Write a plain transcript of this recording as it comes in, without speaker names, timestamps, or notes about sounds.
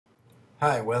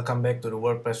Hi, welcome back to the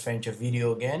WordPress Venture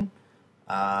video again.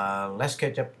 Let's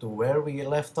catch up to where we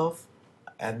left off.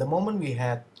 At the moment we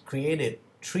had created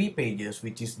 3 pages,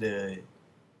 which is the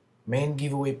main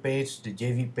giveaway page, the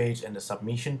JV page, and the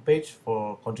submission page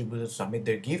for contributors to submit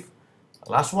their gift.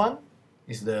 The last one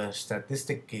is the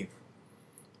statistic gift.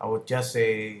 I would just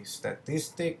say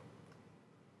statistic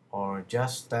or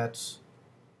just stats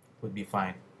would be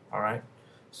fine. Alright,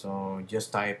 so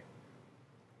just type.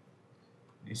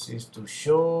 This is to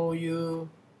show you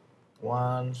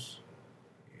once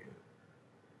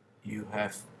you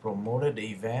have promoted the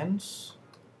events,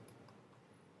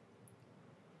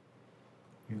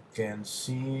 you can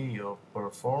see your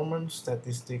performance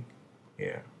statistic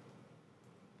here,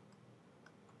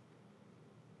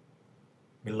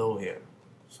 below here.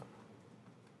 So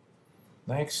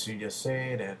next, you just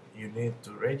say that you need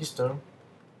to register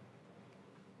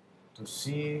to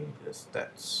see the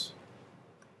stats.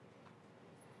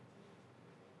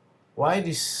 Why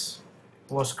this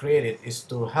was created is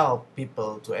to help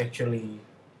people to actually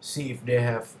see if they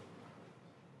have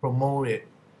promoted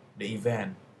the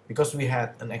event, because we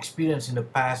had an experience in the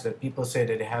past that people say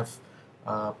that they have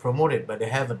promoted but they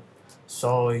haven't.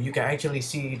 So you can actually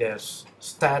see there's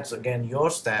stats, again your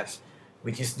stats,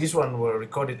 which is this one were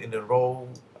recorded in the row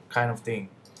kind of thing.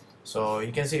 So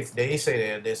you can see if they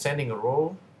say that they're sending a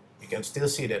row, you can still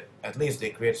see that at least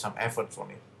they create some efforts on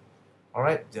it.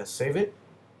 Alright, just save it.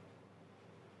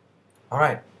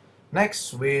 Alright,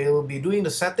 next we'll be doing the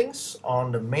settings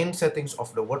on the main settings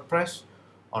of the WordPress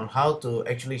on how to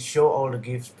actually show all the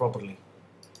gifts properly.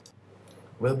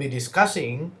 We'll be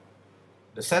discussing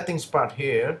the settings part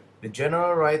here, the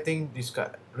general writing,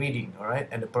 reading, alright,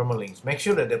 and the permalinks. Make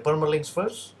sure that the permalinks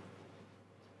first,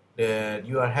 that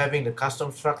you are having the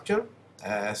custom structure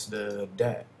as the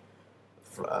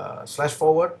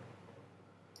 /forward,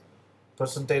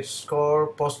 percentage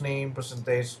score, post name,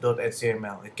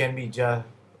 percentage.html. It can be just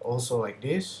also like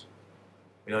this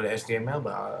without the HTML,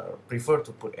 but I prefer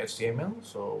to put HTML,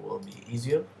 so it will be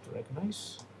easier to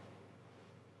recognize.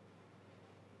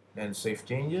 Then save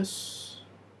changes.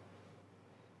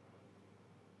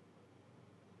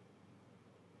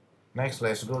 Next,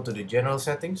 let's go to the general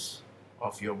settings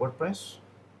of your WordPress.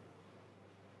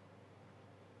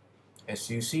 As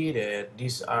you see that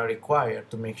these are required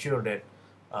to make sure that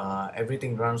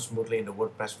everything runs smoothly in the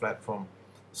WordPress platform.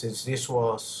 Since this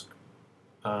was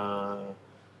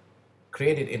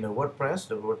created in the WordPress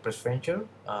Venture,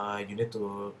 you need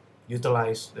to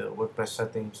utilize the WordPress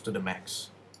settings to the max.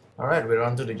 Alright, we're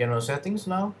on to the general settings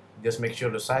now. Just make sure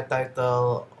the site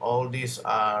title, all these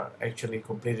are actually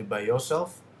completed by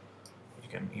yourself. You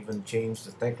can even change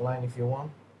the tagline if you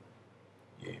want.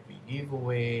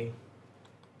 Giveaway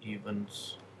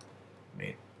events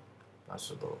made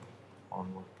possible on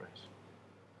WordPress.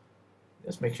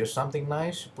 Just make sure something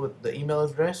nice. Put the email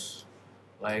address,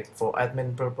 like for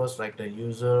admin purpose, like the new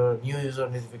user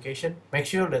notification. Make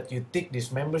sure that you tick this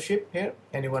membership here.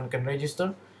 Anyone can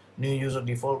register. New user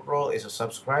default role is a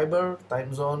subscriber.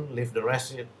 Time zone, leave the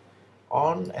rest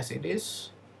on as it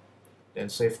is. Then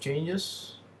save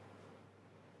changes.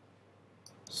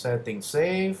 Settings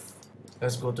save.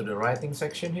 Let's go to the writing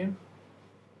section here.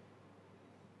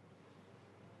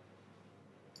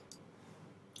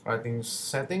 Writing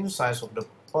settings, size of the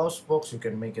post box, you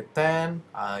can make it 10.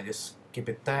 Just keep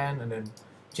it 10 and then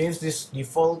change this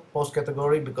default post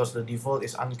category because the default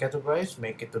is uncategorized.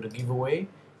 Make it to the giveaway.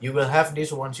 You will have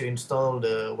this once you install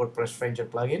the WordPress Venture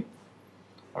plugin.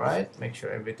 Alright, make sure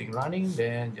everything running,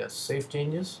 then just save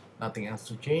changes, nothing else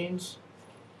to change.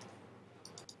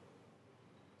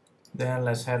 Then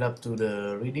let's head up to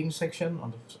the reading section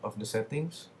of the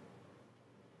settings.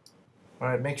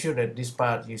 Alright, make sure that this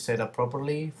part you set up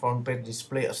properly. Front page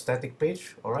display a static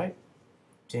page. Alright,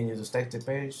 changes the static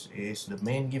page is the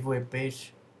main giveaway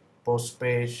page, post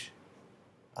page,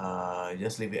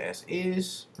 just leave it as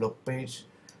is. Blog page,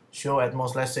 show at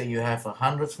most, let's say you have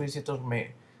 100 visitors,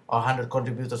 or 100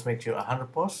 contributors, make sure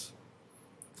 100 posts.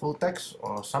 Full text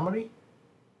or summary,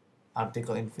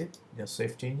 article in feed, just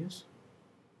save changes.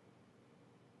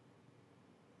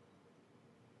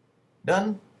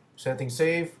 Done, settings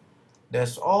save.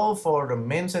 That's all for the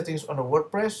main settings on the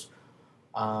WordPress.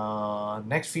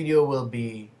 Next video will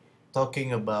be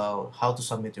talking about how to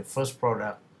submit your first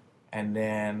product, and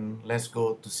then let's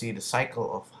go to see the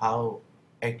cycle of how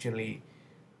actually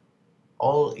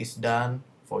all is done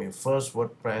for your first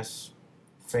WordPress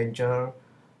venture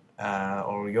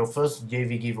or your first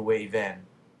JV giveaway event.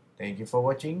 Thank you for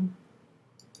watching.